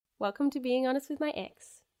Welcome to Being Honest with My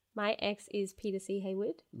Ex. My ex is Peter C.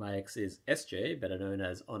 Hayward. My ex is SJ, better known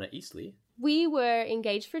as Honor Eastley. We were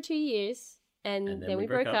engaged for 2 years, and then we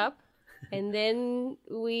broke up. And then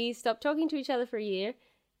we stopped talking to each other for a year,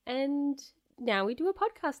 and now we do a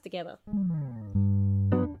podcast together.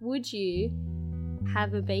 Would you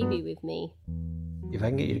have a baby with me? If I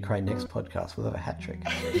can get you to cry next podcast, we'll have a hat trick.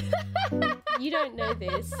 You don't know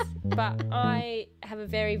this, but I have a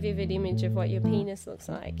very vivid image of what your penis looks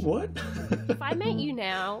like. What? If I met you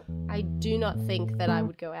now, I do not think that I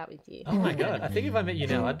would go out with you. Oh my god, I think if I met you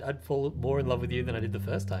now, I'd fall more in love with you than I did the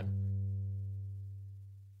first time.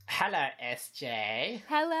 Hello, SJ.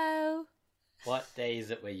 Hello. What day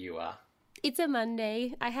is it where you are? It's a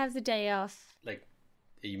Monday. I have the day off. Like,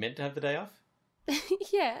 are you meant to have the day off?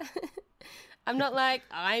 Yeah. I'm not like,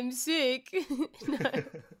 I'm sick. No.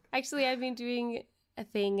 Actually, I've been doing a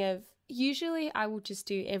thing of, usually I will just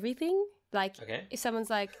do everything. Like, if someone's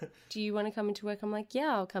like, do you want to come into work? I'm like,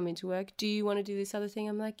 yeah, I'll come into work. Do you want to do this other thing?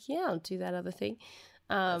 I'm like, yeah, I'll do that other thing.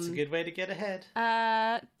 That's a good way to get ahead.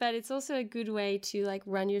 But it's also a good way to, like,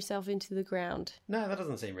 run yourself into the ground. No, that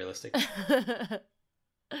doesn't seem realistic.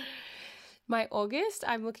 My August,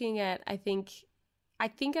 I'm looking at, I think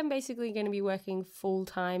I'm basically going to be working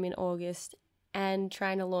full-time in August and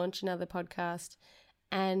trying to launch another podcast.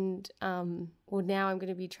 And, now I'm going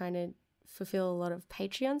to be trying to fulfill a lot of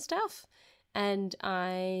Patreon stuff. And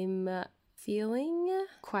I'm feeling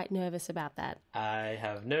quite nervous about that. I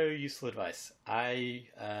have no useful advice. I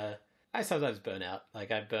sometimes burn out.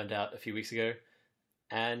 Like, I burned out a few weeks ago,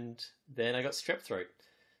 and then I got strep throat.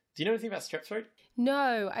 Do you know anything about strep throat?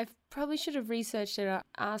 No, I probably should have researched it or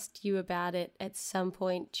asked you about it at some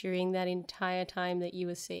point during that entire time that you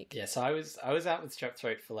were sick. Yeah, so I was out with strep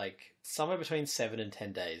throat for like somewhere between 7 and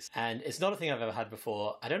 10 days. And it's not a thing I've ever had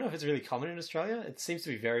before. I don't know if it's really common in Australia. It seems to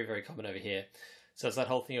be very, very common over here. So it's that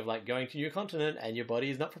whole thing of like going to a new continent and your body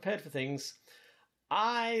is not prepared for things.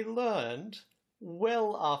 I learned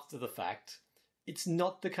well after the fact, it's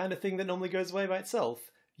not the kind of thing that normally goes away by itself.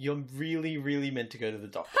 You're really, really meant to go to the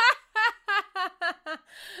doctor.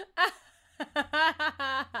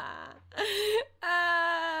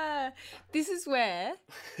 This is where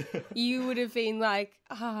you would have been like,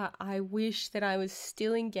 I wish that I was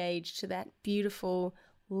still engaged to that beautiful,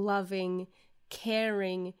 loving,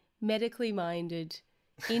 caring, medically minded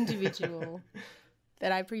individual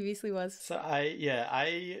that I previously was. So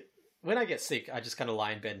when I get sick, I just kind of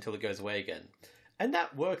lie in bed until it goes away again. And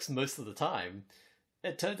that works most of the time.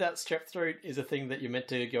 It turns out strep throat is a thing that you're meant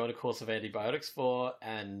to go on a course of antibiotics for,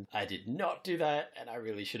 and I did not do that, and I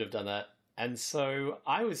really should have done that. And so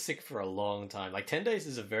I was sick for a long time. Like 10 days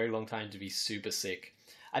is a very long time to be super sick.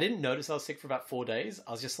 I didn't notice I was sick for about 4 days.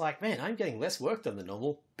 I was just like, man, I'm getting less work done than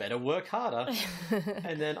normal. Better work harder.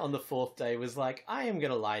 And then on the 4th day was like, I am going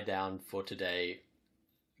to lie down for today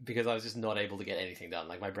because I was just not able to get anything done.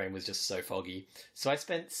 Like my brain was just so foggy. So I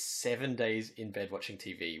spent 7 days in bed watching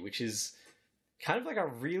TV, which is kind of like a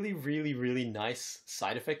really, really, really nice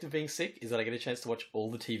side effect of being sick is that I get a chance to watch all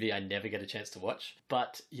the TV I never get a chance to watch.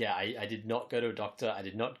 But yeah, I did not go to a doctor. I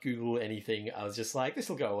did not Google anything. I was just like, this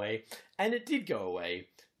will go away. And it did go away,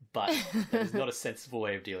 but that is not a sensible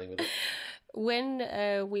way of dealing with it. When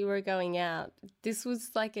we were going out, this was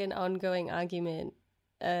like an ongoing argument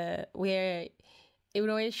where it would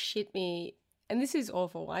always shit me. And this is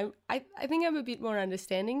awful. I think I'm a bit more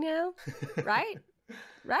understanding now, right?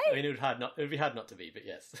 Right? I mean, it would be hard not to be, but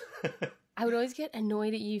yes. I would always get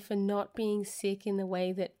annoyed at you for not being sick in the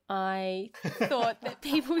way that I thought that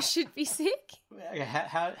people should be sick. Okay,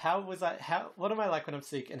 what am I like when I'm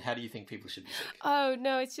sick, and how do you think people should be sick? Oh,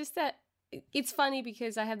 no, it's just that it's funny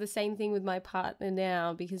because I have the same thing with my partner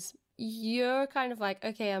now because you're kind of like,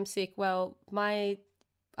 okay, I'm sick. Well, what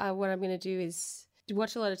I'm going to do is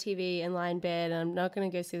watch a lot of TV and lie in bed, and I'm not going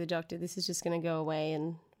to go see the doctor. This is just going to go away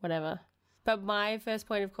and whatever. But my first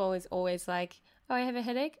point of call is always like, oh, I have a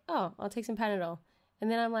headache? Oh, I'll take some Panadol. And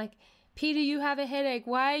then I'm like, Peter, you have a headache.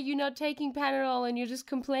 Why are you not taking Panadol and you're just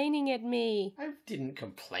complaining at me? I didn't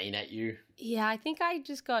complain at you. Yeah, I think I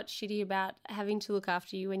just got shitty about having to look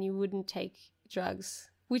after you when you wouldn't take drugs,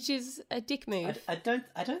 which is a dick move. I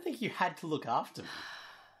don't think you had to look after me.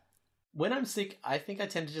 When I'm sick, I think I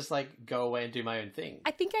tend to just like go away and do my own thing.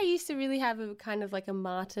 I think I used to really have a kind of like a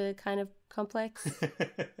martyr kind of complex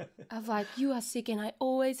of like, you are sick and I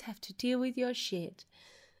always have to deal with your shit,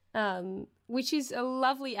 which is a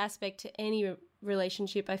lovely aspect to any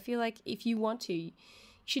relationship. I feel like if you want to, you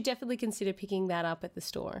should definitely consider picking that up at the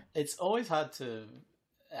store. It's always hard to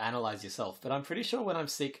analyze yourself, but I'm pretty sure when I'm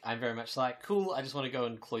sick, I'm very much like, cool, I just want to go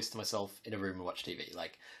and close to myself in a room and watch TV.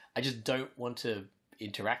 Like, I just don't want to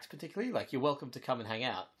interact particularly. Like, you're welcome to come and hang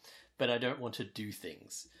out, but I don't want to do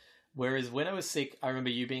things. Whereas when I was sick, I remember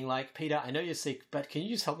you being like, Peter, I know you're sick, but can you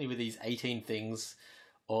just help me with these 18 things?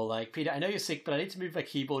 Or like, Peter, I know you're sick, but I need to move my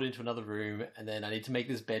keyboard into another room, and then I need to make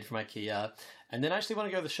this bed for my Kia, and then I actually want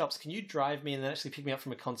to go to the shops. Can you drive me and then actually pick me up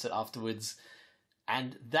from a concert afterwards?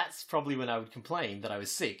 And that's probably when I would complain that I was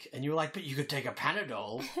sick. And you were like, but you could take a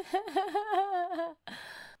Panadol.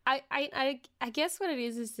 I guess what it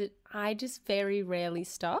is that I just very rarely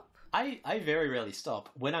stop. I very rarely stop.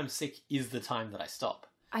 When I'm sick is the time that I stop.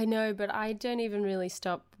 I know, but I don't even really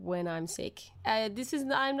stop when I'm sick. I'm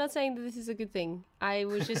not saying that this is a good thing. I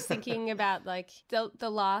was just thinking about like the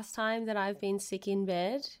last time that I've been sick in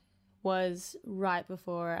bed was right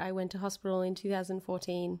before I went to hospital in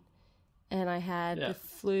 2014, and I had the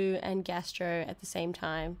flu and gastro at the same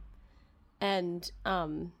time. And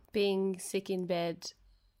being sick in bed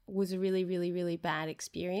was a really, really, really bad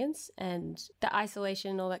experience, and the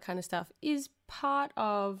isolation and all that kind of stuff is part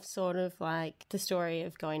of sort of like the story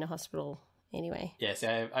of going to hospital anyway. Yeah, see,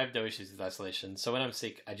 I have no issues with isolation. So when I'm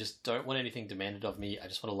sick, I just don't want anything demanded of me. I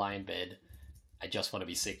just want to lie in bed. I just want to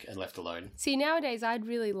be sick and left alone. See, nowadays I'd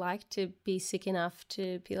really like to be sick enough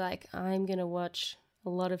to be like, I'm going to watch a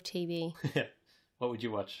lot of TV. What would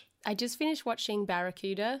you watch? I just finished watching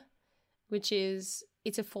Barracuda, which it's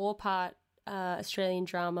a 4-part Australian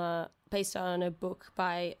drama based on a book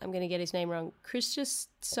by, I'm going to get his name wrong, Christus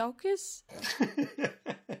Tsiolkas?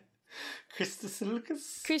 Christus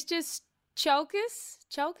Tsiolkas? Christus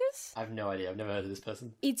Tsiolkas? I have no idea. I've never heard of this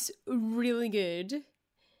person. It's really good.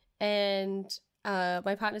 And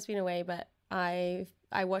my partner's been away, but I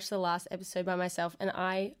watched the last episode by myself and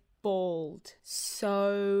I bawled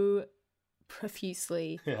so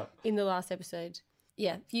profusely in the last episode.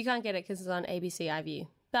 Yeah, you can't get it because it's on ABC iView.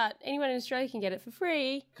 But anyone in Australia can get it for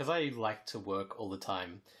free. Because I like to work all the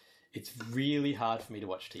time, it's really hard for me to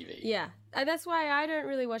watch TV. Yeah, and that's why I don't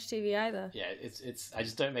really watch TV either. Yeah, it's I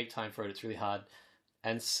just don't make time for it. It's really hard.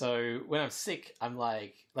 And so when I'm sick, I'm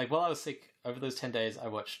like while I was sick, over those 10 days, I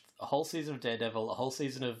watched a whole season of Daredevil, a whole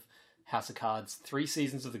season of House of Cards, 3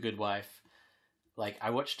 seasons of The Good Wife. Like, I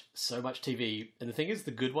watched so much TV. And the thing is,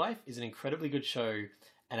 The Good Wife is an incredibly good show,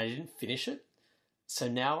 and I didn't finish it. So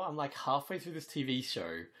now I'm like halfway through this TV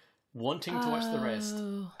show, wanting to watch the rest,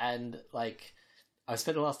 and like I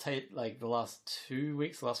spent the last 2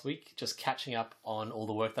 weeks, last week, just catching up on all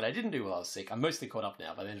the work that I didn't do while I was sick. I'm mostly caught up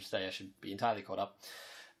now. By the end of today, I should be entirely caught up.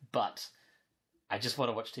 But I just want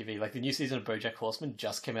to watch TV. Like, the new season of BoJack Horseman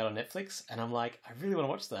just came out on Netflix, and I'm like, I really want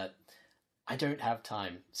to watch that. I don't have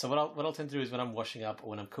time. So what I'll tend to do is when I'm washing up,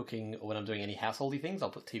 or when I'm cooking, or when I'm doing any householdy things, I'll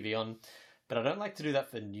put TV on. But I don't like to do that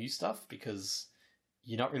for new stuff because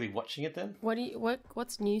you're not really watching it then.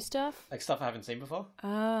 What's new stuff? Like stuff I haven't seen before.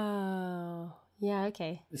 Oh, yeah,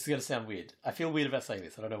 okay. This is going to sound weird. I feel weird about saying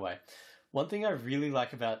this. I don't know why. One thing I really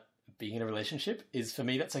like about being in a relationship is, for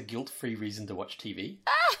me, that's a guilt-free reason to watch TV.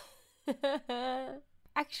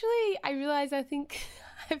 Actually, I realise I think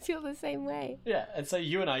I feel the same way. Yeah, and so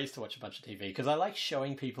you and I used to watch a bunch of TV because I like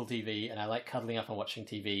showing people TV and I like cuddling up and watching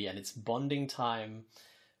TV, and it's bonding time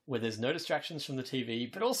where there's no distractions from the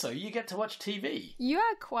TV, but also you get to watch TV. You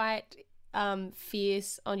are quite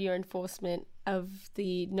fierce on your enforcement of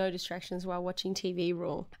the no distractions while watching TV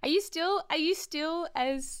rule. Are you still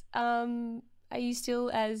as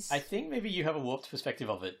I think maybe you have a warped perspective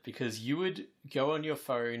of it, because you would go on your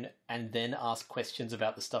phone and then ask questions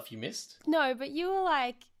about the stuff you missed. No, but you were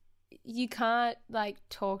like, you can't like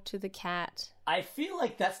talk to the cat. I feel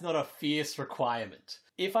like that's not a fierce requirement.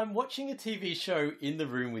 If I'm watching a TV show in the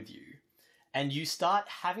room with you, and you start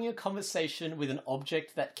having a conversation with an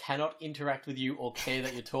object that cannot interact with you or care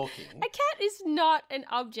that you're talking... A cat is not an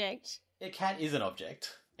object. A cat is an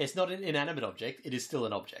object. It's not an inanimate object. It is still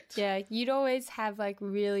an object. Yeah, you'd always have like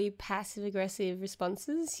really passive-aggressive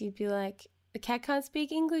responses. You'd be like, the cat can't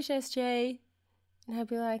speak English, SJ. And I'd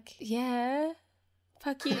be like, yeah,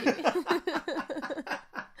 fuck you.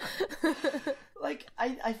 Like,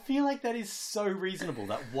 I feel like that is so reasonable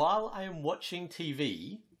that while I am watching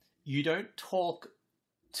TV, you don't talk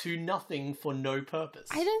to nothing for no purpose.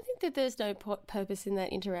 I don't think that there's no purpose in that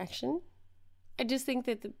interaction. I just think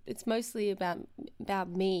that it's mostly about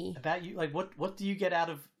me. About you? Like, what do you get out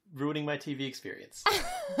of ruining my TV experience?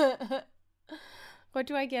 What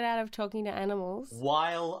do I get out of talking to animals?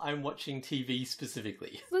 While I'm watching TV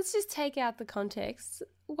specifically. Let's just take out the context.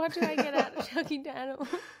 What do I get out of talking to animals?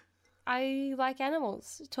 I like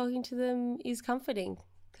animals. Talking to them is comforting.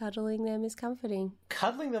 Cuddling them is comforting.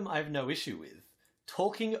 Cuddling them I have no issue with.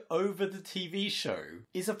 Talking over the TV show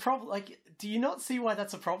is a problem. Like, do you not see why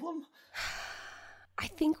that's a problem? I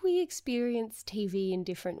think we experience TV in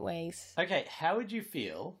different ways. Okay, how would you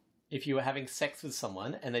feel if you were having sex with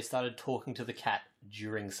someone and they started talking to the cat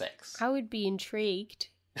during sex? I would be intrigued.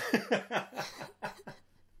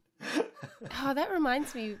 Oh, that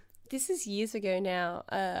reminds me. This is years ago now.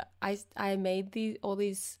 I made all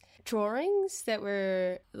these drawings that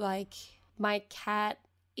were like my cat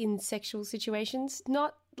in sexual situations,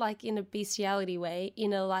 not like in a bestiality way,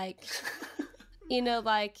 in a like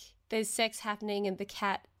there's sex happening and the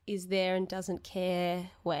cat is there and doesn't care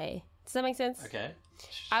way. Does that make sense? Okay.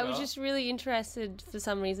 I was Sure. just really interested for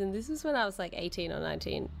some reason. This was when I was like 18 or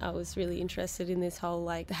 19. I was really interested in this whole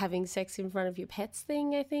like having sex in front of your pets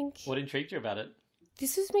thing, I think. What intrigued you about it?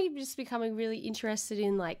 This was me just becoming really interested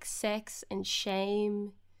in like sex and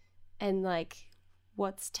shame and like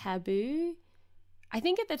what's taboo. I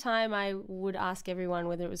think at the time I would ask everyone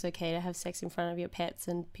whether it was okay to have sex in front of your pets,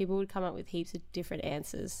 and people would come up with heaps of different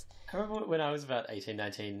answers. I remember when I was about 18,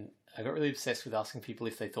 19, I got really obsessed with asking people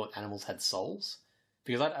if they thought animals had souls.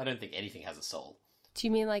 Because I don't think anything has a soul. Do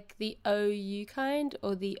you mean like the OU kind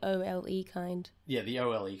or the OLE kind? Yeah, the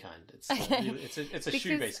OLE kind. It's Okay. it's a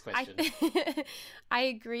shoe-based question. I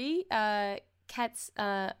agree. Cats,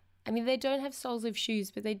 I mean, they don't have soles of shoes,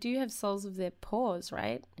 but they do have soles of their paws,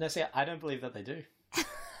 right? No, see, I don't believe that they do.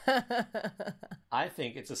 I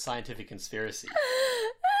think it's a scientific conspiracy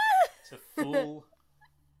to fool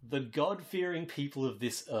the God-fearing people of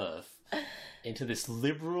this earth into this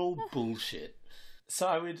liberal bullshit. So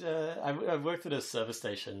I worked at a service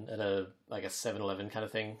station at a 7-Eleven kind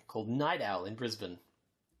of thing called Night Owl in Brisbane,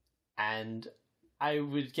 and I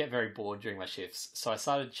would get very bored during my shifts. So I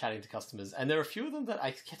started chatting to customers, and there were a few of them that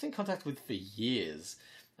I kept in contact with for years.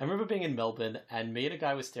 I remember being in Melbourne, and me and a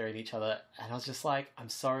guy were staring at each other, and I was just like, "I'm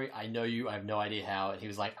sorry, I know you, I have no idea how," and he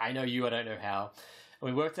was like, "I know you, I don't know how." And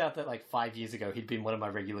we worked out that like 5 years ago, he'd been one of my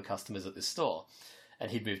regular customers at this store, and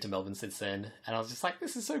he'd moved to Melbourne since then, and I was just like,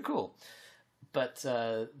 "This is so cool." But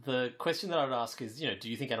the question that I would ask is, do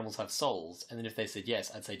you think animals have souls? And then if they said yes,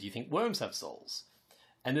 I'd say, do you think worms have souls?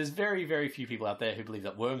 And there's very, very few people out there who believe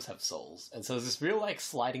that worms have souls. And so there's this real like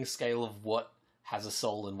sliding scale of what has a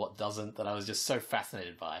soul and what doesn't that I was just so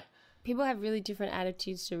fascinated by. People have really different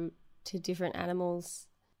attitudes to different animals,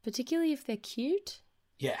 particularly if they're cute.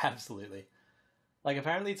 Yeah, absolutely. Like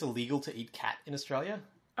apparently it's illegal to eat cat in Australia.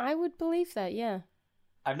 I would believe that, yeah.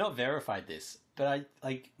 I've not verified this, but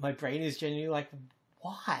my brain is genuinely like,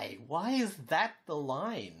 why? Why is that the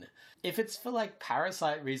line? If it's for like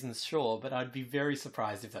parasite reasons, sure, but I'd be very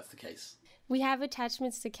surprised if that's the case. We have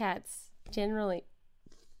attachments to cats, generally.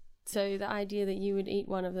 So the idea that you would eat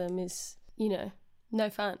one of them is, no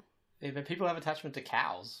fun. Yeah, but people have attachment to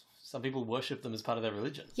cows. Some people worship them as part of their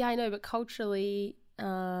religion. Yeah, I know, but culturally,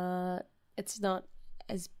 it's not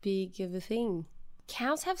as big of a thing.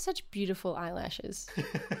 Cows have such beautiful eyelashes.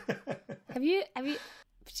 Have you?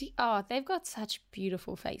 Oh, they've got such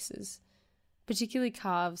beautiful faces. Particularly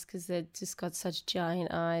calves, because they've just got such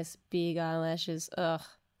giant eyes, big eyelashes. Ugh.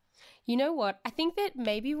 You know what? I think that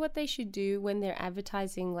maybe what they should do when they're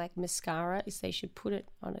advertising like mascara is they should put it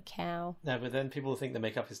on a cow. No, but then people think the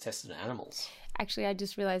makeup is tested on animals. Actually, I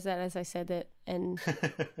just realized that as I said that, and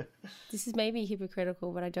this is maybe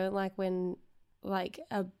hypocritical, but I don't like when like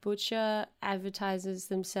a butcher advertises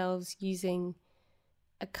themselves using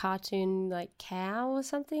a cartoon like cow or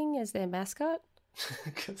something as their mascot.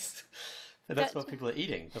 Because that's what people are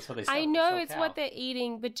eating. That's what they sell. I They know sell it's cow. what they're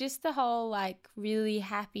eating, but just the whole like really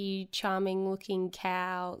happy, charming looking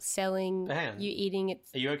cow selling Hang on. you eating it.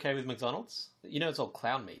 Are you okay with McDonald's? It's all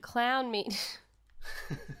clown meat. Clown meat.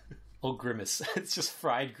 Or grimace. It's just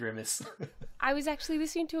fried grimace. I was actually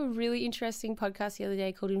listening to a really interesting podcast the other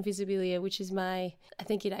day called Invisibilia, which is I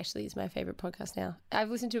think it actually is my favorite podcast now. I've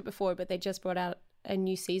listened to it before, but they just brought out a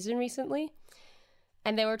new season recently.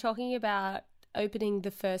 And they were talking about opening the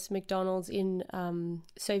first McDonald's in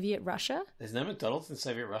Soviet Russia. There's no McDonald's in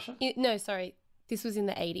Soviet Russia? No, sorry. This was in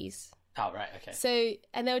the 80s. Oh, right, okay. So,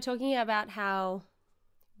 and they were talking about how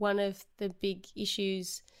one of the big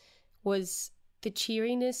issues was the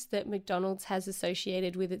cheeriness that McDonald's has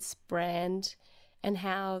associated with its brand and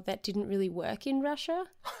how that didn't really work in Russia.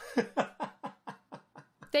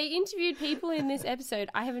 They interviewed people in this episode.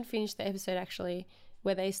 I haven't finished the episode actually,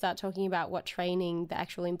 where they start talking about what training the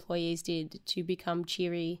actual employees did to become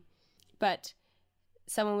cheery. But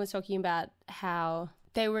someone was talking about how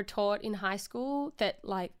they were taught in high school that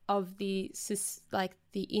of the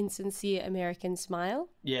insincere American smile.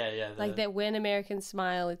 Yeah. Like that when Americans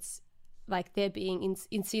smile, it's like they're being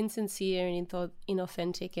insincere and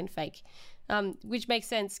inauthentic and fake, which makes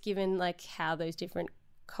sense given like how those different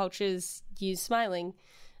cultures use smiling.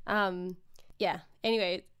 Yeah.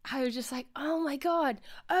 Anyway, I was just like, oh my God.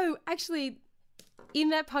 Oh, actually, in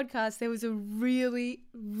that podcast, there was a really,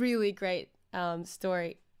 really great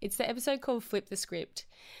story. It's the episode called Flip the Script.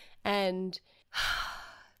 And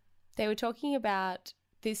they were talking about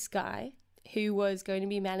this guy who was going to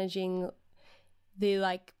be managing the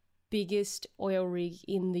like biggest oil rig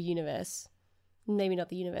in the universe. Maybe not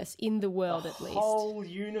the universe, in the world at least. The whole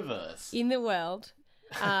universe. In the world.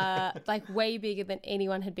 Like way bigger than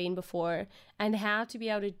anyone had been before. And how to be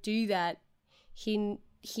able to do that, he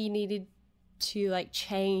needed to like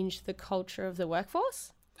change the culture of the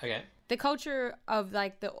workforce. Okay. The culture of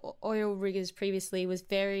like the oil riggers previously was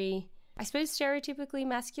very, I suppose, stereotypically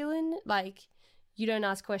masculine. Like, you don't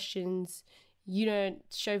ask questions, you don't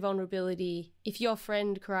show vulnerability. If your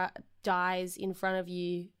friend dies in front of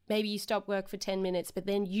you, maybe you stop work for 10 minutes, but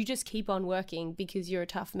then you just keep on working because you're a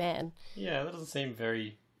tough man. Yeah, that doesn't seem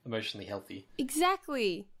very emotionally healthy.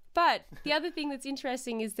 Exactly. But the other thing that's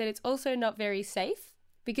interesting is that it's also not very safe.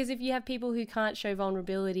 Because if you have people who can't show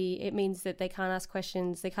vulnerability, it means that they can't ask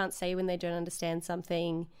questions, they can't say when they don't understand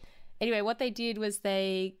something. Anyway, what they did was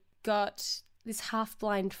they got this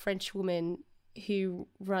half-blind French woman who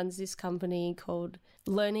runs this company called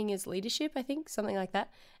Learning is Leadership, I think, something like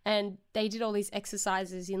that. And they did all these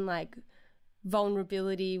exercises in like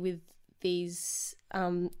vulnerability with these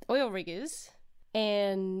oil riggers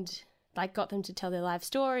and like got them to tell their life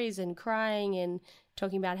stories and crying and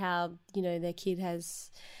talking about how, you know, their kid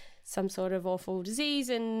has some sort of awful disease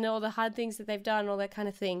and all the hard things that they've done, all that kind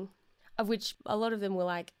of thing, of which a lot of them were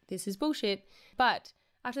like, this is bullshit. But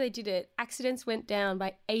after they did it, accidents went down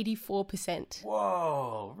by 84%.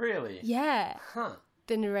 Whoa, really? Yeah. Huh.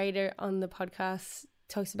 The narrator on the podcast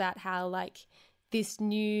talks about how like this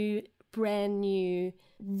new, brand new,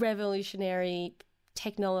 revolutionary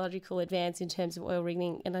technological advance in terms of oil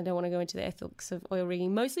rigging, and I don't want to go into the ethics of oil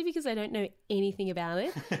rigging, mostly because I don't know anything about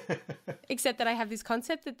it, except that I have this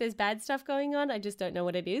concept that there's bad stuff going on. I just don't know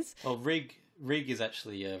what it is. Well, rig is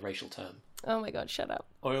actually a racial term. Oh my God, shut up.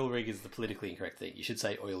 Oil rig is the politically incorrect thing. You should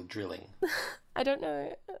say oil drilling. I don't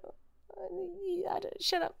know.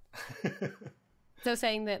 Shut up. So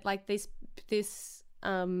saying that like this piece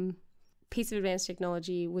of advanced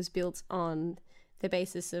technology was built on the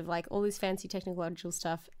basis of like all this fancy technological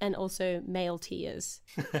stuff and also male tears.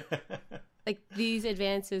 Like these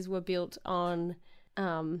advances were built on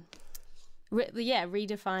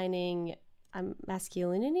redefining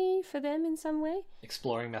masculinity for them in some way.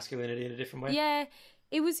 Exploring masculinity in a different way? Yeah.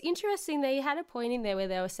 It was interesting. They had a point in there where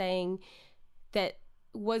they were saying that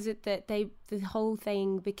the whole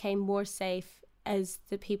thing became more safe as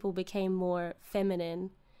the people became more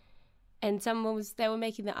feminine. And they were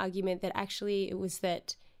making the argument that actually it was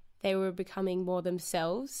that they were becoming more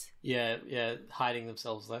themselves. Yeah, hiding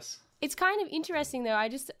themselves less. It's kind of interesting though. I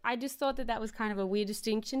just thought that was kind of a weird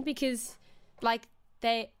distinction because like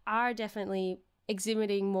they are definitely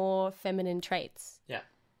exhibiting more feminine traits. Yeah.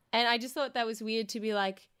 And I just thought that was weird to be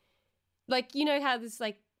like you know how there's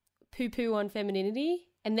like poo-poo on femininity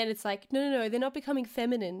and then it's like, no, they're not becoming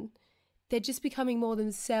feminine. They're just becoming more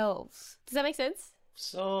themselves. Does that make sense?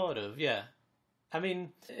 Sort of, yeah. I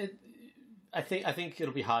mean, I think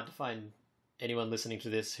it'll be hard to find anyone listening to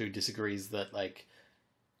this who disagrees that like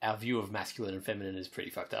our view of masculine and feminine is pretty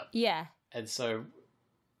fucked up. Yeah. And so,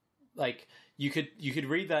 like, you could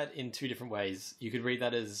read that in two different ways. You could read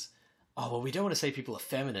that as, oh well, we don't want to say people are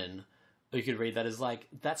feminine, or you could read that as like,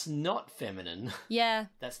 that's not feminine. Yeah.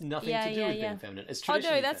 That's nothing to do with being feminine. It's Oh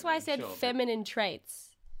traditionally no, that's why I said sure, feminine traits.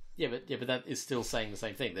 Yeah, but that is still saying the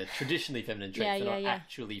same thing. They're traditionally feminine traits. They're not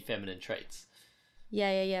actually feminine traits.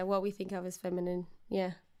 Yeah. What we think of as feminine.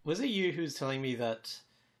 Yeah. Was it you who was telling me that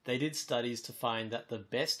they did studies to find that the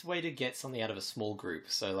best way to get something out of a small group,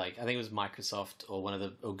 so like I think it was Microsoft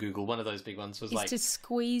or Google, one of those big ones, was is to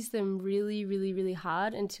squeeze them really, really, really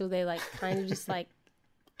hard until they like kind of just like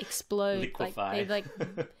explode. Liquefy. Like they like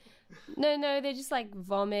No, they just like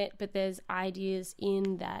vomit, but there's ideas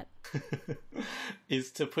in that.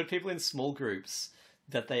 Is to put people in small groups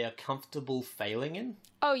that they are comfortable failing in.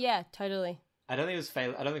 Oh yeah, totally. I don't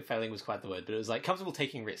think failing was quite the word, but it was like comfortable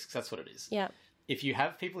taking risks. That's what it is. Yeah. If you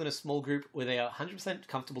have people in a small group where they are 100%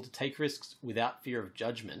 comfortable to take risks without fear of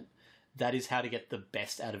judgment, that is how to get the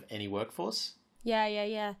best out of any workforce.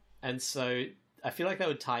 Yeah. And so I feel like that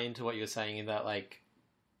would tie into what you were saying in that like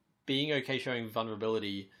being okay showing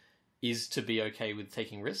vulnerability is to be okay with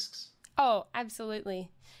taking risks. Oh, absolutely.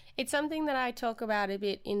 It's something that I talk about a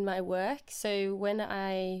bit in my work. So when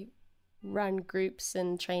I run groups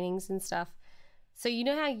and trainings and stuff, so you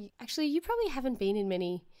know how you probably haven't been in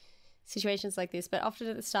many situations like this, but often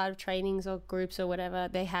at the start of trainings or groups or whatever,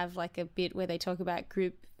 they have like a bit where they talk about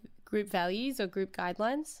group group values or group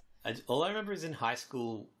guidelines? All I remember is in high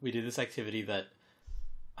school, we did this activity that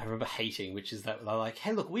I remember hating, which is that they're like,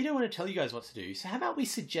 hey, look, we don't want to tell you guys what to do, so how about we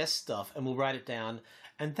suggest stuff and we'll write it down,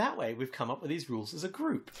 and that way we've come up with these rules as a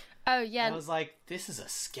group. Oh, yeah. And I was like, this is a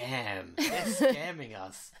scam. They're scamming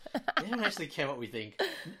us. They don't actually care what we think.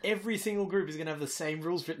 Every single group is going to have the same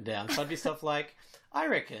rules written down. So I'd be stuff like, I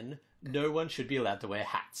reckon no one should be allowed to wear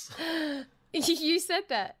hats. You said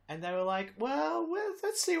that. And they were like, well,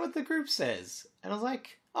 let's see what the group says. And I was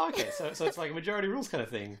like, oh, okay, so it's like a majority rules kind of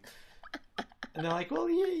thing. And they're like, well,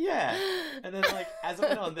 yeah. And then, like, as it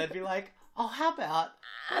went on, they'd be like, oh, how about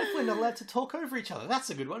what if we're not allowed to talk over each other? That's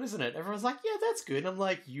a good one, isn't it? Everyone's like, yeah, that's good. And I'm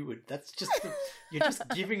like, you're just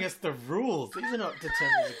giving us the rules. These are not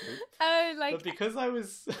determining the group. Oh, like... But because I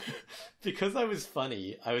was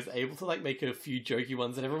funny, I was able to, like, make a few jokey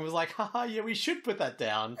ones, and everyone was like, haha, yeah, we should put that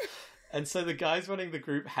down. And so the guys running the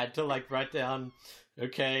group had to, like, write down,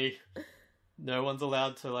 okay, no one's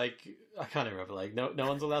allowed to, like, I can't remember, like, no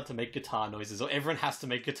one's allowed to make guitar noises, or everyone has to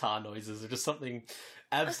make guitar noises, or just something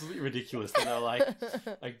absolutely ridiculous. And they're like,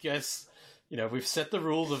 I guess, you know, we've set the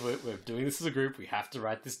rules of we're doing this as a group, we have to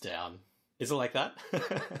write this down. Is it like that?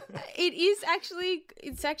 It's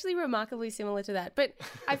actually remarkably similar to that. But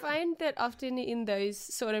I find that often in those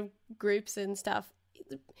sort of groups and stuff,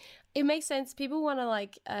 it makes sense. People want to,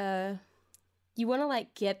 like, you want to,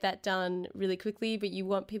 like, get that done really quickly, but you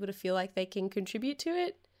want people to feel like they can contribute to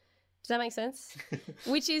it. Does that make sense?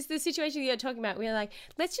 Which is the situation you're talking about. We're like,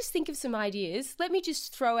 let's just think of some ideas. Let me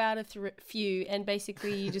just throw out a few, and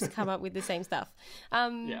basically you just come up with the same stuff.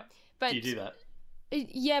 Yeah. But do you do that?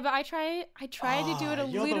 Yeah, but I try to do it a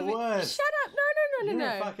you're little the bit. worst. Shut up! No. You're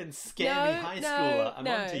a fucking scammy high schooler. I'm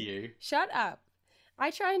onto you. Shut up! I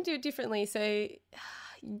try and do it differently. So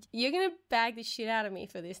you're gonna bag the shit out of me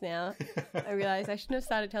for this now. I realize I shouldn't have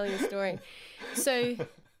started telling the story. So.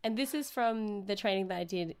 And this is from the training that I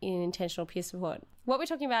did in intentional peer support. What we're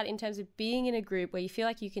talking about in terms of being in a group where you feel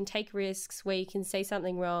like you can take risks, where you can say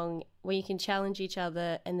something wrong, where you can challenge each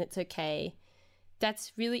other and it's okay,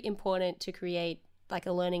 that's really important to create like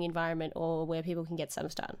a learning environment or where people can get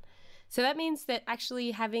stuff done. So that means that actually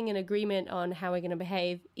having an agreement on how we're going to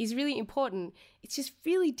behave is really important. It's just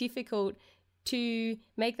really difficult to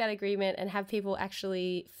make that agreement and have people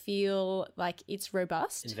actually feel like it's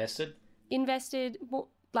robust. Invested,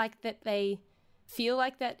 like that they feel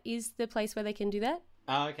like that is the place where they can do that.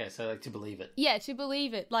 Oh, okay. So like to believe it. Yeah, to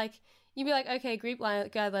believe it. Like you'd be like, okay, group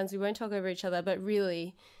guidelines, we won't talk over each other, but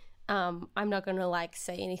really, I'm not going to like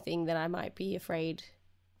say anything that I might be afraid.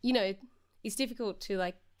 You know, it's difficult to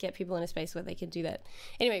like get people in a space where they can do that.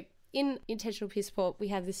 Anyway, in intentional peer support, we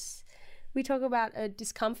talk about a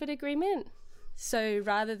discomfort agreement. So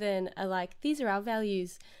rather than these are our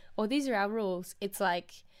values or these are our rules, it's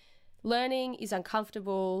like, learning is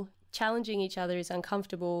uncomfortable, challenging each other is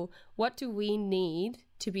uncomfortable. What do we need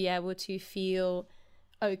to be able to feel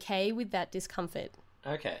okay with that discomfort?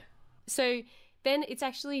 Okay. So then it's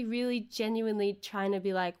actually really genuinely trying to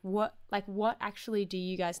be like, what actually do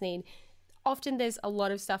you guys need? Often there's a lot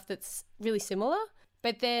of stuff that's really similar,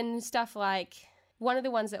 but then stuff like, one of the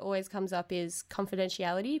ones that always comes up is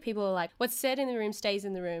confidentiality. People are like, what's said in the room stays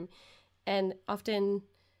in the room. And often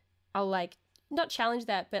I'll like, not challenge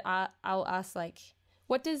that, but I'll ask like,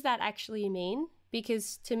 what does that actually mean?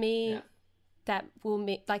 Because to me, that will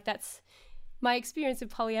mean like that's my experience of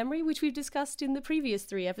polyamory, which we've discussed in the previous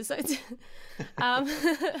 3 episodes,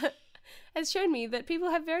 has shown me that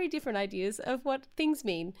people have very different ideas of what things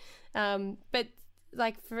mean. But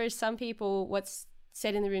like for some people, what's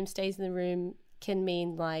said in the room stays in the room can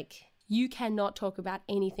mean like you cannot talk about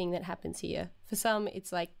anything that happens here. For some,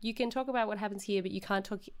 it's like you can talk about what happens here, but you can't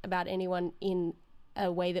talk about anyone in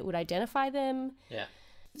a way that would identify them. Yeah.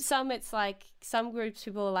 Some, it's like some groups,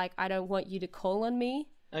 people are like, I don't want you to call on me.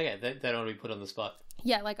 Okay, they don't want to be put on the spot.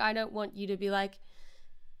 Yeah, like I don't want you to be like,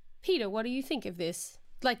 Peter, what do you think of this?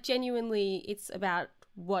 Like genuinely, it's about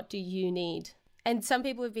what do you need? And some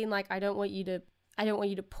people have been like, I don't want you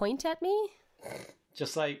to point at me.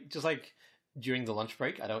 Just like during the lunch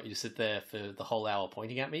break, I don't want you to sit there for the whole hour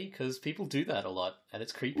pointing at me, because people do that a lot and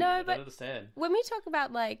it's creepy. I don't understand. When we talk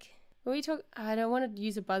about I don't want to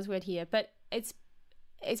use a buzzword here, but it's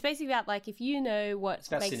basically about like if you know what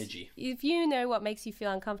synergy. If you know what makes you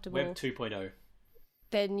feel uncomfortable, Web 2.0,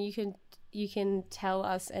 then you can tell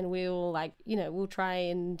us and we'll we'll try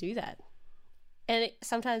and do that. And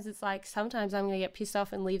sometimes it's like, sometimes I'm going to get pissed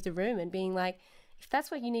off and leave the room and being like, if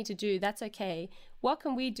that's what you need to do, that's okay. What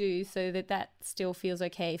can we do so that still feels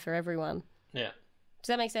okay for everyone? Yeah. Does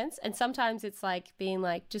that make sense? And sometimes it's like being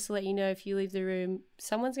like, just to let you know, if you leave the room,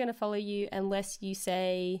 someone's going to follow you unless you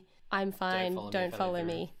say, I'm fine, follow me don't if I follow don't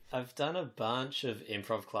me. I've done a bunch of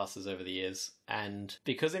improv classes over the years, and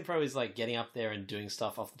because improv is like getting up there and doing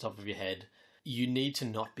stuff off the top of your head, you need to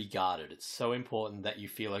not be guarded. It's so important that you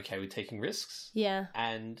feel okay with taking risks. Yeah.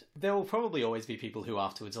 And there will probably always be people who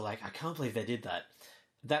afterwards are like, I can't believe they did that.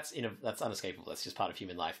 That's unescapable. That's just part of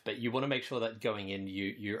human life. But you want to make sure that going in,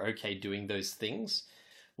 you're okay doing those things.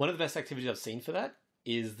 One of the best activities I've seen for that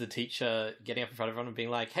is the teacher getting up in front of everyone and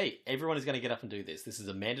being like, hey, everyone is going to get up and do this. This is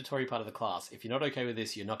a mandatory part of the class. If you're not okay with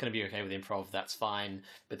this, you're not going to be okay with improv. That's fine,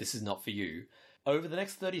 but this is not for you. Over the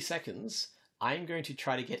next 30 seconds, I'm going to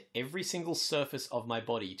try to get every single surface of my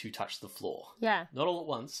body to touch the floor. Yeah. Not all at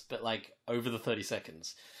once, but like over the 30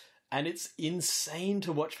 seconds. And it's insane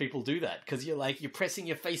to watch people do that because you're pressing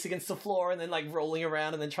your face against the floor and then like rolling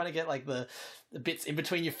around and then trying to get like the bits in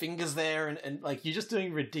between your fingers there and like you're just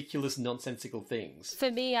doing ridiculous nonsensical things. For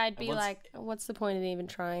me, I'd be like, what's the point of even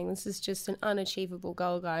trying? This is just an unachievable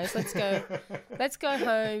goal, guys. Let's go. Let's go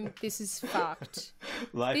home. This is fucked.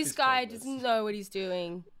 This guy doesn't know what he's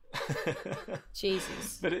doing.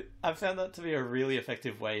 Jesus. But I've found that to be a really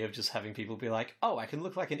effective way of just having people be like, oh, I can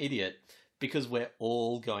look like an idiot because we're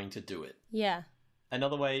all going to do it. Yeah.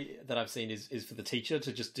 Another way that I've seen is for the teacher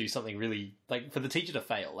to just do something really, like for the teacher to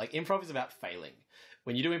fail. Like improv is about failing.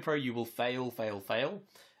 When you do improv, you will fail.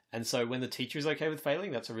 And so when the teacher is okay with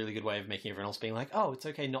failing, that's a really good way of making everyone else being like, oh, it's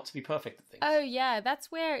okay not to be perfect at things. Oh, yeah.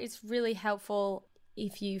 That's where it's really helpful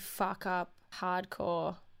if you fuck up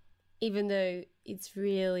hardcore, even though it's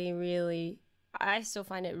really, really, I still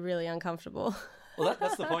find it really uncomfortable. Well,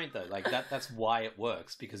 that's the point, though. Like that's why it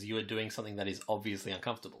works, because you are doing something that is obviously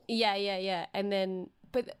uncomfortable. Yeah. And then,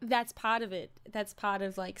 but that's part of it. That's part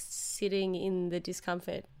of like sitting in the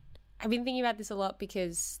discomfort. I've been thinking about this a lot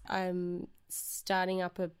because I'm starting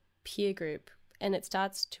up a peer group, and it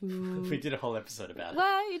starts to. We did a whole episode about it.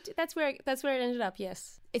 Well, that's where it ended up.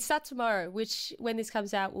 Yes, it starts tomorrow, which when this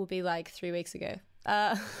comes out will be like 3 weeks ago.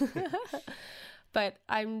 But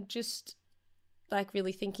I'm just like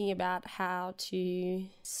really thinking about how to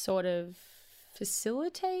sort of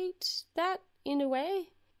facilitate that in a way,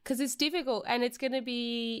 because it's difficult, and there's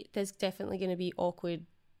definitely going to be awkward,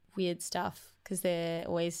 weird stuff, because there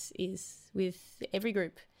always is with every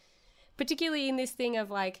group, particularly in this thing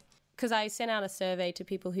of like, because I sent out a survey to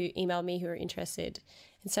people who emailed me who are interested,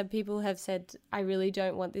 and some people have said, I really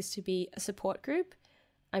don't want this to be a support group.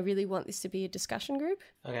 I really want this to be a discussion group.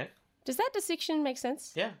 Okay. Does that distinction make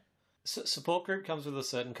sense? Yeah. Support group comes with a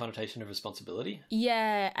certain connotation of responsibility.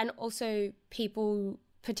 Yeah, and also people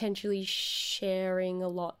potentially sharing a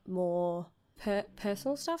lot more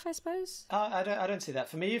personal stuff, I suppose. I don't see that.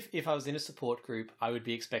 For me, if I was in a support group, I would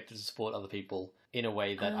be expected to support other people in a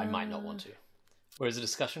way that I might not want to. Whereas a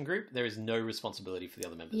discussion group, there is no responsibility for the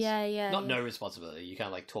other members. No responsibility. You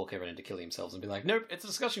can't like talk everyone into killing themselves and be like, nope, it's a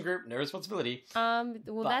discussion group, no responsibility.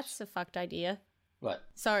 Well, that's a fucked idea. What?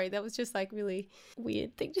 Sorry, that was just like really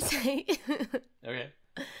weird thing to say. Okay.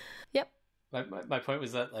 Yep. My point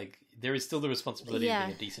was that like there is still the responsibility of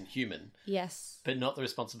being a decent human. Yes. But not the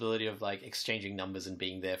responsibility of like exchanging numbers and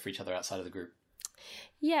being there for each other outside of the group.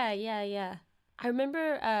 Yeah. I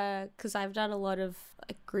remember because I've done a lot of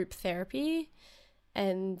like, group therapy,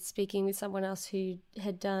 and speaking with someone else who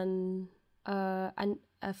had done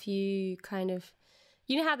a few kind of,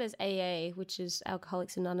 you know how there's AA, which is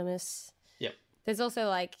Alcoholics Anonymous. Yep. There's also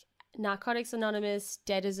like Narcotics Anonymous,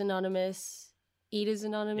 Debtors Anonymous, Eaters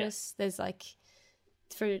Anonymous. Yeah. There's like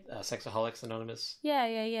for Sexaholics Anonymous.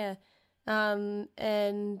 Yeah.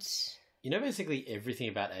 And you know, basically everything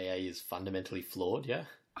about AA is fundamentally flawed. Yeah.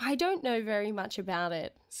 I don't know very much about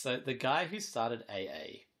it. So the guy who started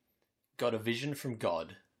AA got a vision from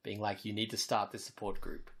God, being like, you need to start this support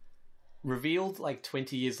group. Revealed like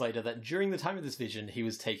 20 years later that during the time of this vision, he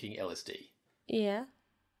was taking LSD. Yeah.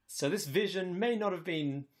 So this vision may not have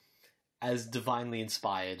been as divinely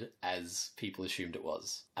inspired as people assumed it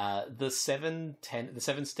was. The seven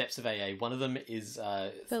steps of AA, one of them is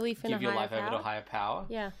belief in give your life power. over to a higher power.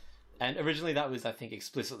 Yeah. And originally that was, I think,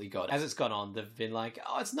 explicitly God. As it's gone on, they've been like,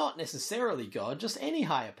 oh, it's not necessarily God, just any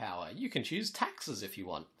higher power. You can choose taxes if you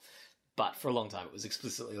want. But for a long time, it was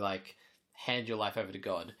explicitly like, hand your life over to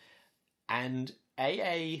God. And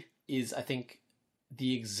AA is, I think,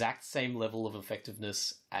 the exact same level of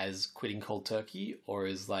effectiveness as quitting cold turkey, or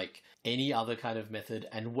as like any other kind of method,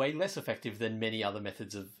 and way less effective than many other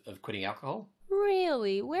methods of quitting alcohol.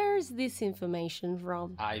 Really? Where is this information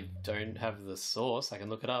from? I don't have the source. I can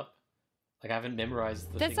look it up. Like, I haven't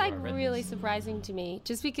memorized the That's thing like where I read really this. Surprising to me,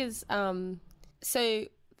 just because so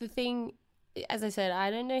the thing, as I said, I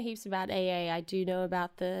don't know heaps about AA. I do know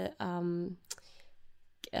about the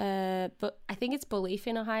but I think it's belief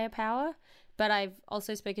in a higher power, But I've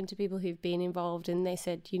also spoken to people who've been involved, and they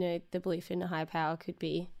said, you know, the belief in a higher power could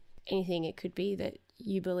be anything. It could be that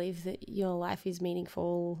you believe that your life is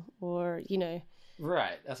meaningful, or, you know.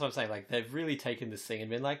 Right, that's what I'm saying. Like, they've really taken this thing and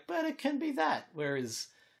been like, but it can be that. Whereas,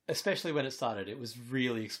 especially when it started, it was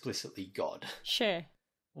really explicitly God. Sure.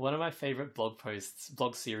 One of my favorite blog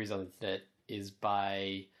series on the internet is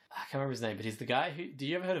by, I can't remember his name, but he's the guy who, do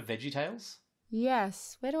you ever heard of VeggieTales?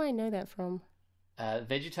 Yes. Where do I know that from?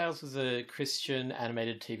 VeggieTales was a Christian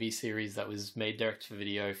animated TV series that was made direct to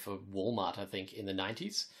video for Walmart, I think, in the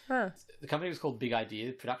 90s. Huh. The company was called Big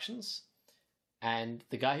Idea Productions. And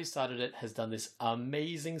the guy who started it has done this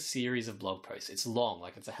amazing series of blog posts. It's long,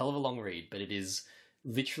 like it's a hell of a long read, but it is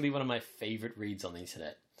literally one of my favorite reads on the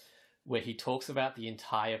internet, where he talks about the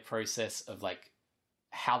entire process of like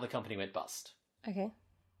how the company went bust. Okay.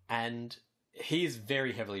 And he is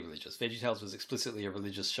very heavily religious. VeggieTales was explicitly a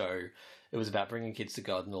religious show. It was about bringing kids to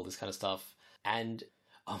God and all this kind of stuff. And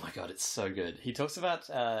oh my God, it's so good. He talks about,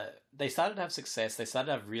 they started to have success. They started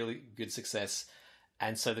to have really good success.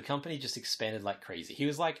 And so the company just expanded like crazy. He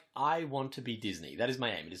was like, I want to be Disney. That is my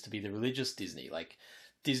aim. It is to be the religious Disney, like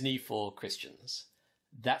Disney for Christians.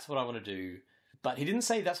 That's what I want to do. But he didn't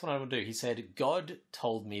say that's what I want to do. He said, God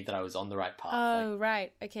told me that I was on the right path. Oh,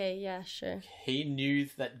 right. Okay, yeah, sure. He knew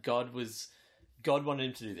that God wanted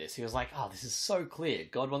him to do this. He was like, oh, this is so clear.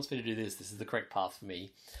 God wants me to do this. This is the correct path for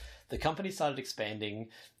me. The company started expanding,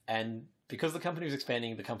 and because the company was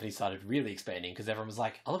expanding, the company started really expanding because everyone was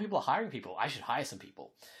like, other people are hiring people. I should hire some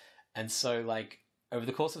people. And so, like, over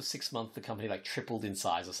the course of 6 months, the company, like, tripled in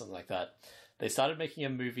size or something like that. They started making a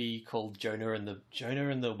movie called Jonah and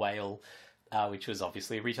the Whale, which was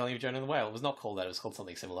obviously a retelling of Jonah and the Whale. It was not called that. It was called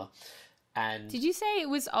something similar. And did you say it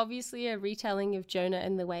was obviously a retelling of Jonah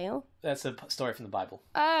and the Whale? That's a story from the Bible.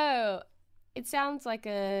 Oh, it sounds like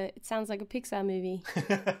a Pixar movie.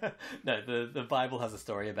 No, the Bible has a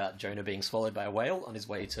story about Jonah being swallowed by a whale on his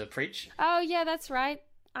way to preach. Oh yeah, that's right.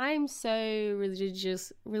 I'm so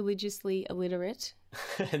religiously illiterate.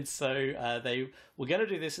 And so they were going to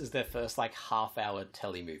do this as their first like half-hour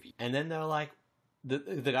telly movie, and then they were like, the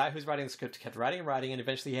guy who's writing the script kept writing, and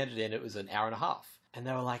eventually he handed it in. It was an hour and a half, and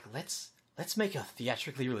they were like, let's make a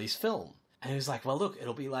theatrically released film. And he was like, well, look,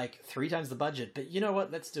 it'll be like 3 times the budget, but you know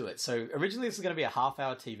what? Let's do it. So originally this was going to be a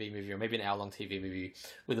half-hour TV movie, or maybe an hour-long TV movie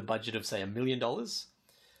with a budget of, say, $1 million.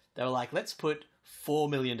 They were like, let's put $4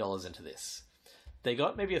 million into this. They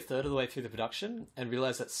got maybe a third of the way through the production and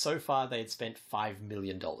realized that so far they had spent $5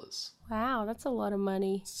 million. Wow, that's a lot of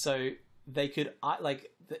money. So they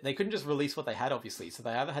couldn't just release what they had, obviously. So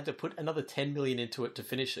they either had to put another $10 million into it to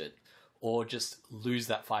finish it, or just lose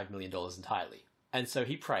that $5 million entirely. And so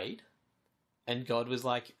he prayed, and God was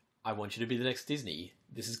like, I want you to be the next Disney.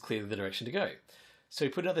 This is clearly the direction to go. So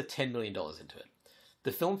he put another $10 million into it.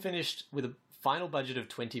 The film finished with a final budget of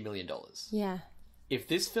 $20 million. Yeah. If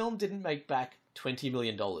this film didn't make back $20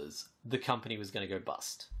 million, the company was going to go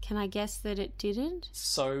bust. Can I guess that it didn't?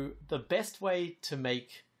 So the best way to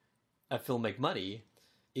make a film make money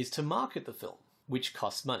is to market the film, which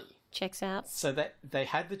costs money. Checks out. So that they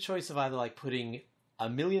had the choice of either like putting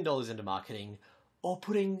 $1 million into marketing or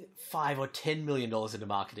putting $5 or $10 million into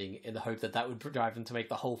marketing in the hope that that would drive them to make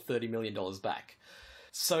the whole $30 million back.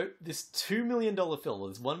 So this $2 million film, or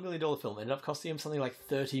this $1 million film, ended up costing him something like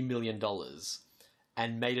 $30 million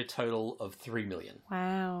and made a total of $3 million.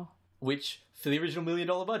 Wow. Which, for the original $1 million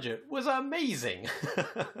budget, was amazing.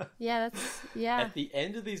 Yeah. At the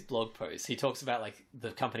end of these blog posts, he talks about like the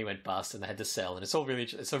company went bust and they had to sell, and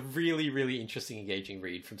it's a really, really interesting, engaging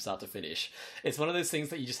read from start to finish. It's one of those things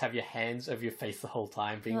that you just have your hands over your face the whole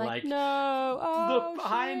time, being like, no, look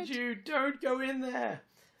behind you, don't go in there.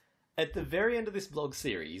 At the very end of this blog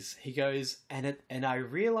series, he goes, and I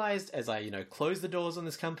realized as I, closed the doors on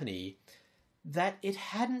this company, that it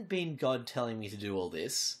hadn't been God telling me to do all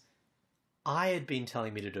this. I had been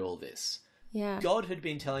telling me to do all this. Yeah. God had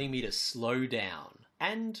been telling me to slow down.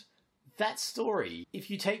 And that story, if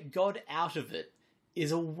you take God out of it,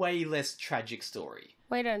 is a way less tragic story.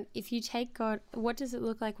 Wait on, if you take God, what does it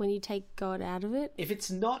look like when you take God out of it? If it's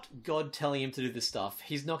not God telling him to do this stuff,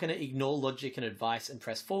 he's not going to ignore logic and advice and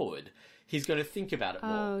press forward. He's going to think about it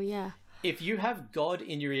more. Oh, yeah. If you have God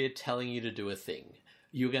in your ear telling you to do a thing,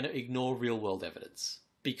 you're going to ignore real-world evidence.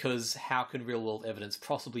 Because how can real-world evidence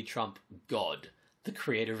possibly trump God, the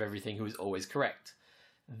creator of everything who is always correct?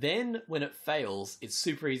 Then, when it fails, it's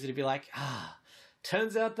super easy to be like,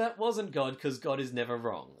 turns out that wasn't God because God is never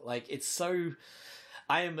wrong. Like, it's so...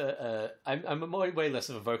 I'm way less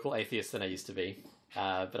of a vocal atheist than I used to be,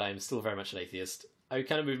 but I'm still very much an atheist. I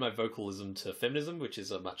kind of moved my vocalism to feminism, which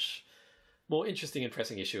is a much more interesting and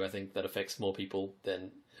pressing issue, I think, that affects more people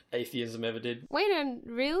than atheism ever did. Wait, and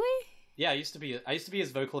really? Yeah, I used to be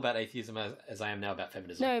as vocal about atheism as I am now about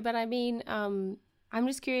feminism. No, but I mean, I'm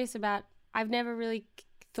just curious about. I've never really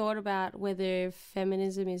thought about whether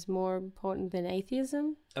feminism is more important than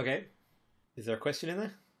atheism. Okay. Is there a question in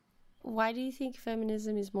there? Why do you think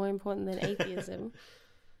feminism is more important than atheism?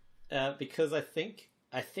 Because I think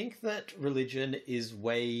that religion is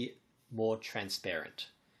way more transparent.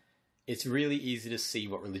 It's really easy to see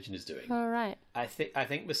what religion is doing. All right. I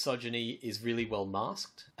think misogyny is really well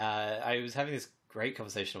masked. I was having this great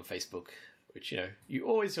conversation on Facebook, which, you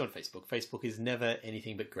always do on Facebook. Facebook is never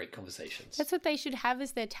anything but great conversations. That's what they should have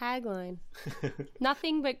as their tagline.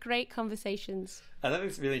 Nothing but great conversations. I think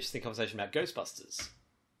it's a really interesting conversation about Ghostbusters,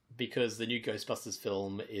 because the new Ghostbusters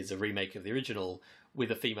film is a remake of the original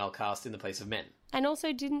with a female cast in the place of men. And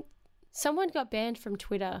also, someone got banned from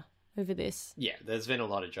Twitter over this? Yeah, there's been a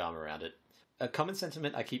lot of drama around it. A common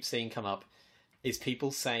sentiment I keep seeing come up is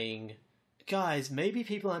people saying, guys, maybe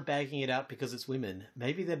people aren't bagging it out because it's women.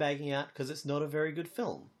 Maybe they're bagging it out because it's not a very good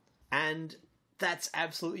film. And that's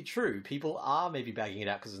absolutely true. People are maybe bagging it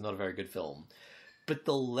out because it's not a very good film. But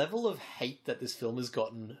the level of hate that this film has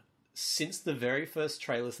gotten since the very first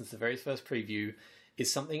trailer, since the very first preview,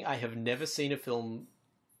 is something I have never seen a film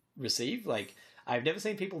receive. Like, I've never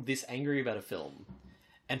seen people this angry about a film.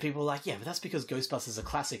 And people are like, yeah, but that's because Ghostbusters is a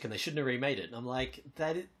classic and they shouldn't have remade it. And I'm like,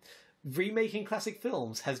 remaking classic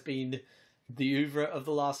films has been the oeuvre of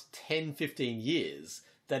the last 10, 15 years.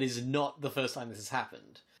 That is not the first time this has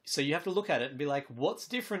happened. So you have to look at it and be like, what's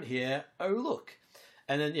different here? Oh, look.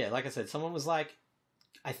 And then, yeah, like I said, someone was like,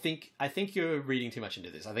 I think you're reading too much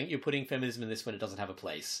into this. I think you're putting feminism in this when it doesn't have a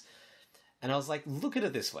place. And I was like, look at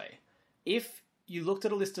it this way. If you looked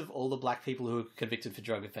at a list of all the black people who were convicted for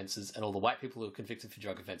drug offences and all the white people who were convicted for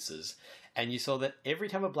drug offences, and you saw that every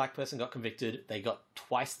time a black person got convicted, they got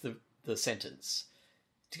twice the sentence.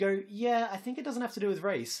 To go, yeah, I think it doesn't have to do with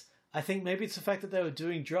race. I think maybe it's the fact that they were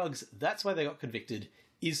doing drugs, that's why they got convicted,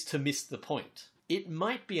 is to miss the point. It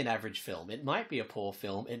might be an average film. It might be a poor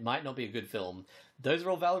film. It might not be a good film. Those are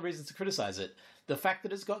all valid reasons to criticize it. The fact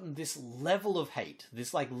that it's gotten this level of hate,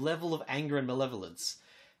 this level of anger and malevolence,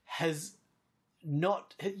 has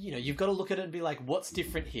not, you've got to look at it and be like, what's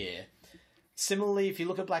different here? Similarly, if you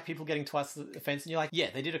look at black people getting twice the offence and you're like, yeah,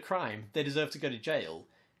 they did a crime, they deserve to go to jail.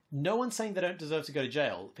 No one's saying they don't deserve to go to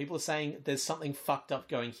jail. People are saying there's something fucked up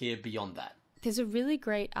going here beyond that. There's a really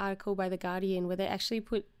great article by The Guardian where they actually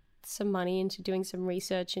put some money into doing some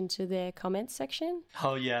research into their comments section.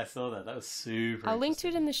 Oh yeah, I saw that. That was super I'll link to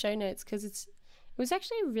it in the show notes because it was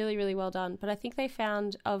actually really, really well done. But I think they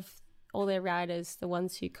found, of all their writers, the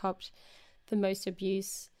ones who copped the most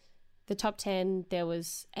abuse, the top 10, there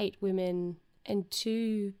was 8 women and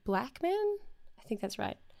 2 black men. I think that's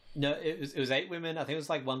right. No, it was 8 women. I think it was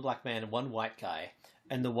 1 black man and 1 white guy.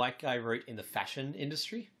 And the white guy wrote in the fashion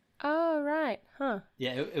industry. Oh, right. Huh.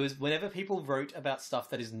 Yeah, it was whenever people wrote about stuff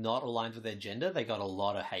that is not aligned with their gender, they got a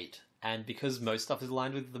lot of hate. And because most stuff is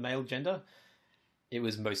aligned with the male gender, it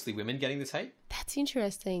was mostly women getting this hate. That's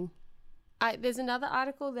interesting. There's another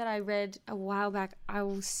article that I read a while back. I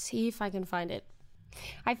will see if I can find it.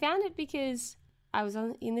 I found it because I was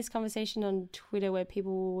in this conversation on Twitter where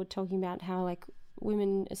people were talking about how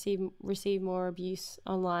women receive more abuse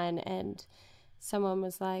online, and someone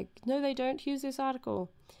was like, no, they don't. Here's this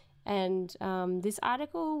article. And this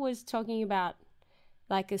article was talking about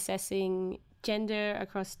assessing gender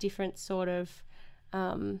across different sort of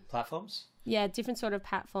platforms. Yeah, different sort of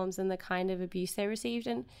platforms and the kind of abuse they received.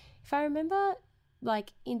 And if I remember,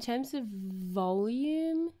 in terms of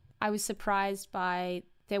volume, I was surprised by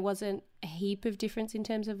there wasn't a heap of difference in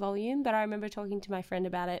terms of volume. But I remember talking to my friend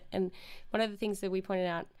about it, and one of the things that we pointed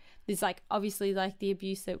out is obviously the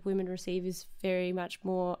abuse that women receive is very much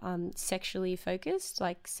more sexually focused,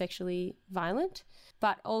 sexually violent.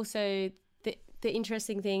 But also the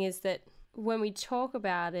interesting thing is that when we talk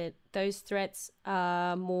about it, those threats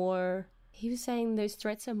are more, he was saying those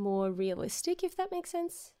threats are more realistic, if that makes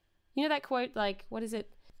sense. You know that quote, what is it?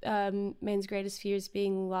 Men's greatest fear is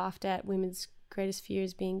being laughed at, women's greatest fear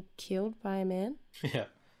is being killed by a man. Yeah.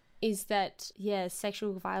 Is that,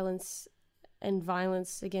 sexual violence and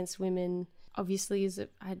violence against women obviously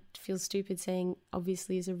I feel stupid saying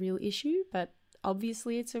obviously is a real issue, but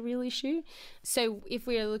obviously it's a real issue. So if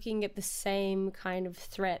we're looking at the same kind of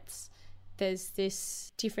threats, there's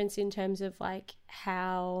this difference in terms of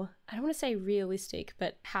how, I don't want to say realistic,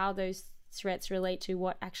 but how those threats relate to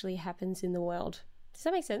what actually happens in the world. Does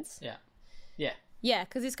that make sense? Yeah. Yeah. Yeah,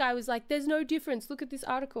 because this guy was like, there's no difference. Look at this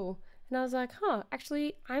article. And I was like,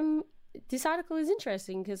 actually, this article is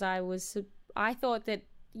interesting because I thought that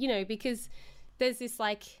because there's this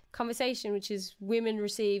like conversation which is women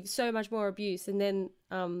receive so much more abuse, and then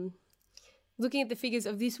looking at the figures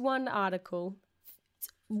of this one article,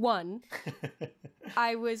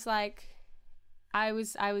 I was like, I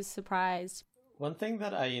was surprised. One thing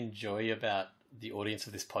that I enjoy about the audience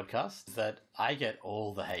of this podcast is that I get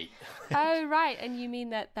all the hate. Oh, right. And you mean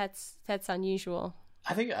that's unusual?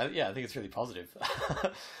 I think it's really positive.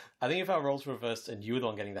 I think if our roles were reversed and you were the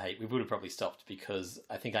one getting the hate, we would have probably stopped, because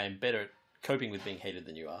I think I am better at coping with being hated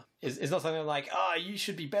than you are. It's not something I'm like, you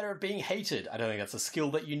should be better at being hated. I don't think that's a skill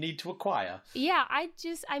that you need to acquire. Yeah,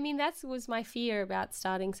 that was my fear about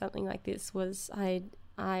starting something like this, was I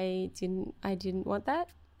didn't want that.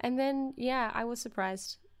 And then, yeah, I was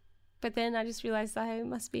surprised. But then I just realised I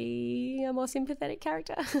must be a more sympathetic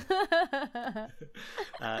character.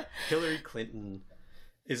 Hillary Clinton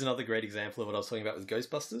is another great example of what I was talking about with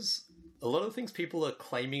Ghostbusters. A lot of the things people are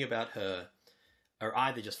claiming about her are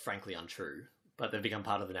either just frankly untrue, but they've become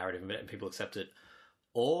part of the narrative and people accept it,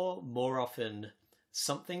 or more often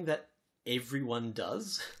something that everyone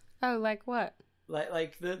does. Oh, like what?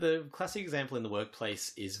 Like the classic example in the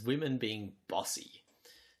workplace is women being bossy.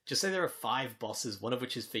 Just say there are 5 bosses, one of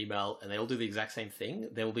which is female, and they all do the exact same thing.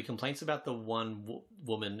 There will be complaints about the one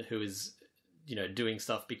woman who is, doing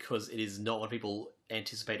stuff because it is not what people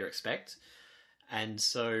anticipate or expect. And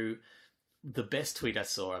so the best tweet I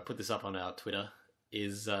saw, I put this up on our Twitter,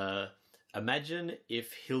 is imagine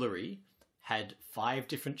if Hillary had 5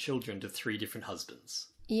 different children to 3 different husbands.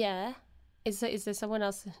 Yeah. Is there someone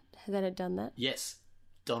else that had done that? Yes.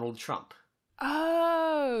 Donald Trump.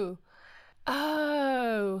 Oh.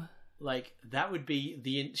 Like, that would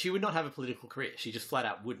be she would not have a political career. She just flat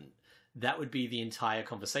out wouldn't. That would be the entire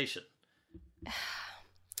conversation.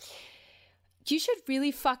 You should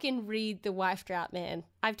really fucking read The Wife Drought, man.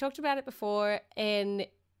 I've talked about it before, and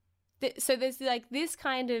so there's like this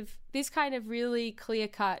kind of really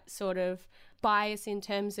clear-cut sort of bias in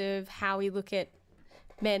terms of how we look at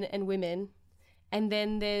men and women. And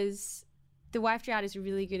then there's The Wife Drought is a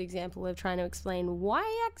really good example of trying to explain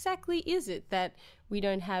why exactly is it that we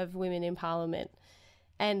don't have women in parliament.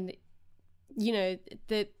 And,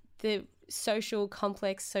 the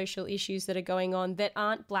complex social issues that are going on that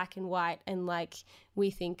aren't black and white and like we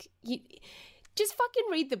think. Just fucking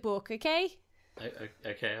read the book, okay?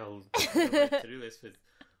 Okay, I'll to do this with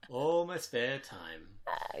all my spare time.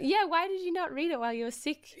 Yeah, why did you not read it while you were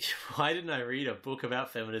sick? Why didn't I read a book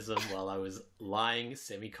about feminism while I was lying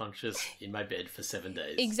semi-conscious in my bed for 7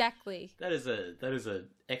 days? Exactly. That is a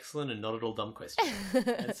excellent and not at all dumb question.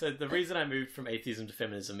 And so the reason I moved from atheism to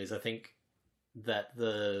feminism is I think that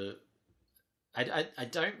I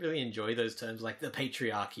don't really enjoy those terms like the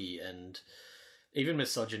patriarchy, and even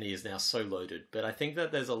misogyny is now so loaded. But I think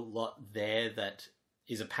that there's a lot there that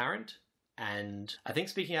is apparent. And I think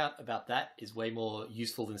speaking out about that is way more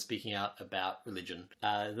useful than speaking out about religion.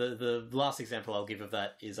 The last example I'll give of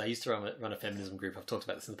that is I used to run a feminism group. I've talked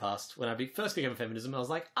about this in the past. When I first became a feminism, I was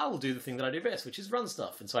like, I will do the thing that I do best, which is run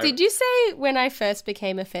stuff. And so Did you say when I first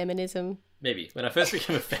became a feminism? Maybe. When I first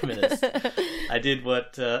became a feminist, I did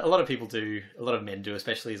what a lot of people do, a lot of men do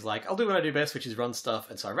especially, is like, I'll do what I do best, which is run stuff.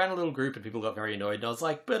 And so I ran a little group and people got very annoyed. And I was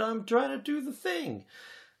like, but I'm trying to do the thing.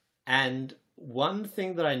 And one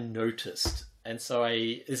thing that I noticed, and so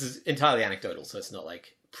this is entirely anecdotal, so it's not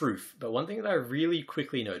like proof, but one thing that I really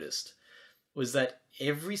quickly noticed was that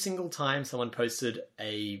every single time someone posted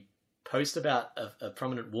a post about a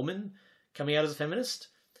prominent woman coming out as a feminist,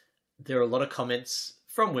 there are a lot of comments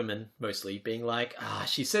from women, mostly, being like,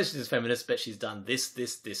 she says she's a feminist, but she's done this,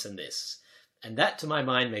 this, this, and this. And that, to my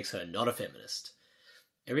mind, makes her not a feminist.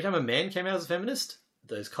 Every time a man came out as a feminist,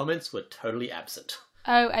 those comments were totally absent.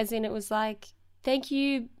 Oh, as in it was like, thank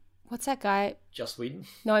you, what's that guy? Joss Whedon?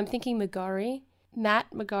 No, I'm thinking McGorry. Matt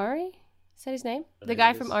McGorry? Is that his name? The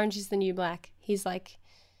guy from Orange is the New Black. He's like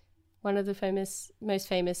one of the most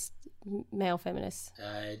famous male feminists.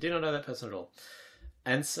 I do not know that person at all.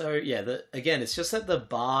 And so, yeah, again, it's just that the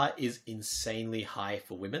bar is insanely high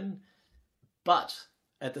for women, but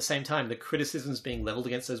at the same time, the criticisms being leveled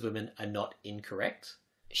against those women are not incorrect.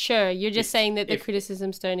 Sure, you're just saying that the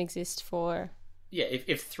criticisms don't exist for... Yeah,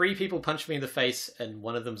 if 3 people punch me in the face and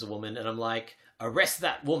one of them's a woman and I'm like, arrest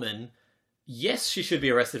that woman, yes, she should be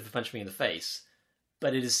arrested for punching me in the face,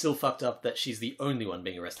 but it is still fucked up that she's the only one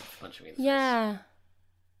being arrested for punching me in the face. Yeah.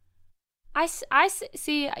 I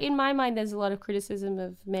see, in my mind, there's a lot of criticism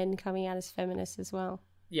of men coming out as feminists as well.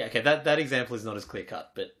 Yeah, okay, that example is not as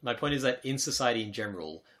clear-cut, but my point is that in society in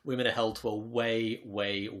general, women are held to a way,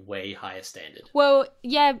 way, way higher standard. Well,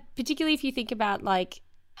 yeah, particularly if you think about, like,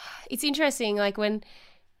 it's interesting, like, when...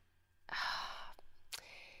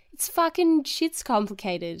 it's fucking shit's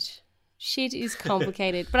complicated. Shit is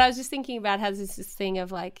complicated. But I was just thinking about how there's this thing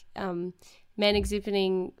of like men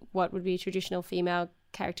exhibiting what would be traditional female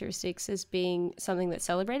characteristics as being something that's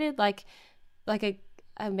celebrated, like a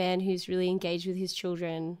man who's really engaged with his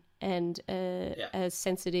children and a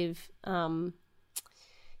sensitive,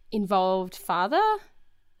 involved father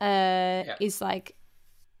is like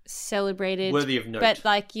celebrated, worthy of note. But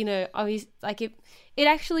like, you know, obviously, like it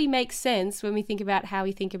actually makes sense when we think about how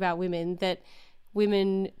we think about women, that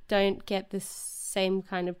women don't get the same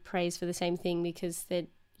kind of praise for the same thing because they're,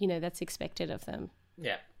 you know, that's expected of them.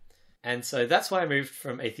 Yeah. And so that's why I moved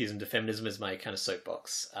from atheism to feminism as my kind of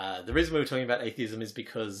soapbox. The reason we were talking about atheism is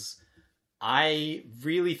because I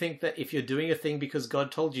really think that if you're doing a thing because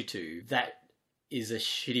God told you to, that is a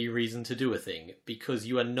shitty reason to do a thing, because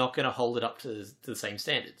you are not going to hold it up to the same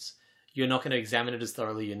standards. You're not going to examine it as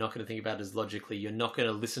thoroughly. You're not going to think about it as logically. You're not going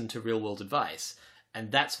to listen to real world advice.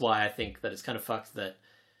 And that's why I think that it's kind of fucked that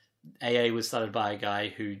AA was started by a guy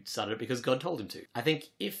who started it because God told him to. I think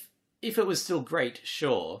if it was still great,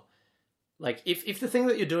 sure. Like, if the thing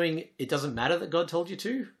that you're doing, it doesn't matter that God told you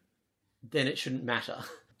to, then it shouldn't matter.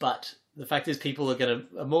 But the fact is, people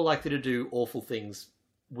are more likely to do awful things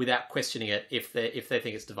without questioning it if they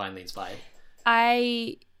think it's divinely inspired.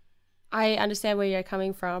 I understand where you're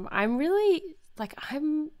coming from. I'm really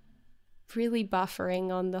buffering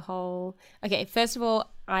on the whole. Okay, first of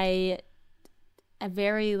all, I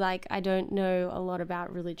don't know a lot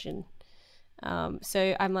about religion.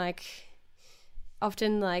 So I'm like,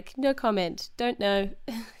 often like, no comment, don't know.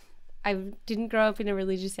 I didn't grow up in a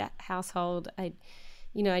religious household. I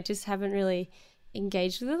just haven't really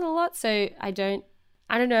engaged with it a lot. So I don't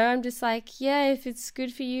know. I'm just like, yeah, if it's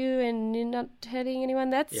good for you and you're not hurting anyone,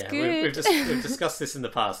 that's good. We've discussed this in the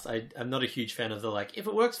past. I'm not a huge fan of the like, if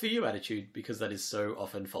it works for you attitude, because that is so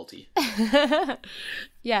often faulty.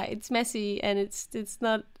 Yeah, it's messy and it's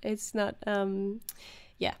not.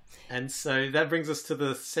 Yeah. And so that brings us to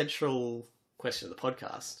the central question of the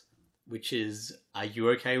podcast, which is, are you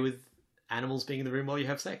okay with animals being in the room while you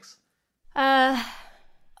have sex?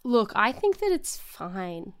 Look, I think that it's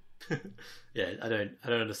fine. Yeah, I don't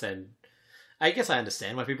understand. I guess I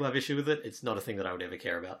understand why people have issue with it. It's not a thing that I would ever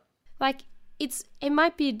care about. Like, it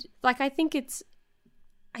might be like, I think it's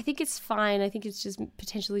fine. I think it's just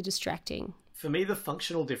potentially distracting. For me, the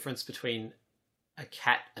functional difference between a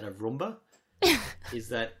cat and a Roomba is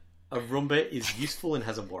that a Roomba is useful and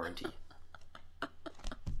has a warranty.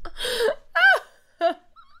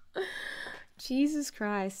 Jesus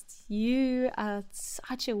Christ, you are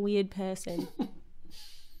such a weird person.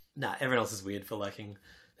 Nah, everyone else is weird for liking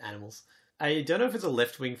animals. I don't know if it's a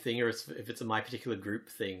left-wing thing or if it's a my particular group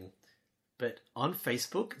thing, but on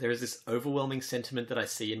Facebook there is this overwhelming sentiment that I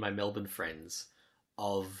see in my Melbourne friends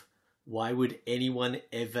of, why would anyone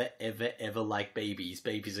ever like babies?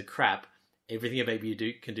 Babies are crap. Everything a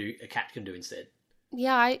baby can do, a cat can do instead.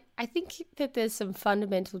 Yeah, I think that there's some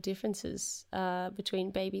fundamental differences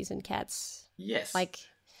between babies and cats. Yes. Like,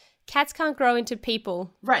 cats can't grow into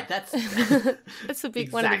people. Right, that's that's the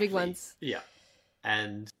one of the big ones. Yeah.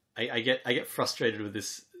 And I get frustrated with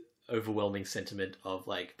this overwhelming sentiment of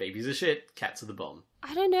like, babies are shit, cats are the bomb.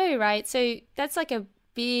 I don't know, right? So that's like a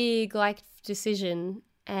big life decision,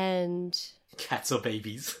 and cats or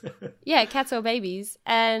babies. Yeah, cats or babies.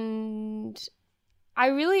 And I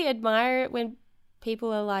really admire it when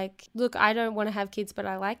people are like, look, I don't want to have kids, but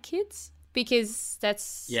I like kids. Because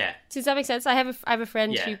that's... Yeah. Does that make sense? I have a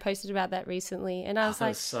friend who posted about that recently, and I was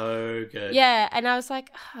like... so good. Yeah, and I was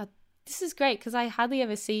like, this is great, because I hardly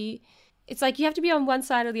ever see... It's like you have to be on one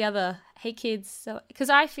side or the other. Hate kids. Because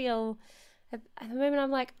I feel... At the moment,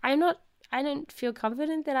 I'm like, I don't feel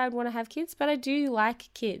confident that I would want to have kids, but I do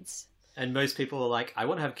like kids. And most people are like, I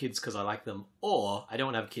want to have kids because I like them, or I don't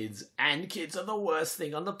want to have kids, and kids are the worst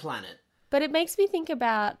thing on the planet. But it makes me think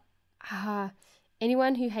about...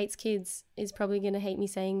 anyone who hates kids is probably going to hate me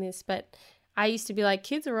saying this, but I used to be like,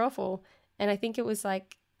 kids are awful. And I think it was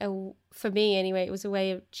like, for me anyway, it was a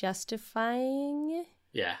way of justifying.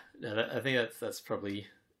 Yeah, no, I think that's probably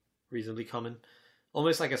reasonably common.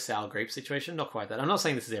 Almost like a sour grape situation. Not quite that. I'm not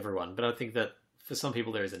saying this is everyone, but I think that for some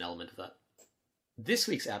people there is an element of that. This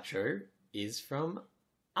week's outro is from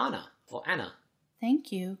Anna.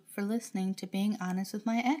 Thank you for listening to Being Honest with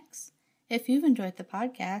My Ex. If you've enjoyed the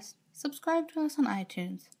podcast, subscribe to us on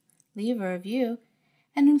iTunes, leave a review,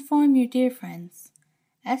 and inform your dear friends.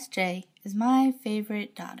 SJ is my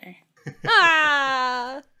favorite daughter.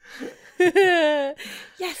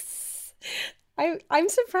 Yes! I'm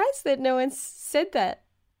surprised that no one said that.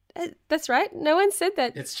 That's right, no one said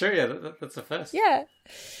that. It's true, yeah, that's the first. Yeah.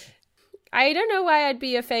 I don't know why I'd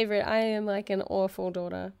be a favorite. I am like an awful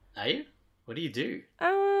daughter. Are you? What do you do?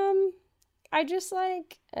 I just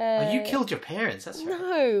like. Oh, you killed your parents. That's right.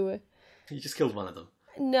 No. You just killed one of them.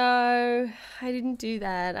 No, I didn't do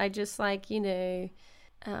that. I just like,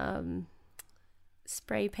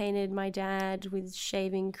 spray painted my dad with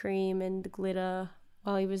shaving cream and glitter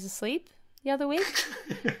while he was asleep the other week.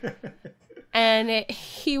 And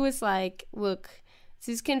he was like, look, this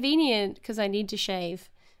is convenient because I need to shave,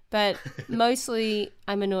 but mostly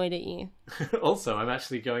I'm annoyed at you. Also, I'm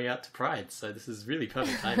actually going out to Pride, so this is really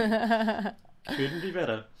perfect timing. Couldn't be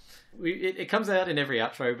better. It comes out in every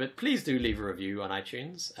outro, but please do leave a review on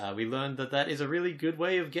iTunes. We learned that is a really good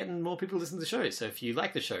way of getting more people to listen to the show. So if you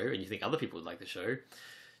like the show and you think other people would like the show,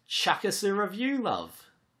 chuck us a review, love.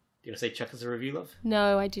 Do you want to say chuck us a review, love?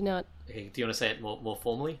 No, I do not. Okay, do you want to say it more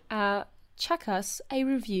formally? Chuck us a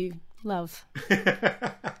review, love.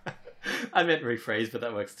 I meant rephrase, but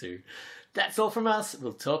that works too. That's all from us.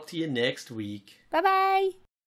 We'll talk to you next week. Bye-bye.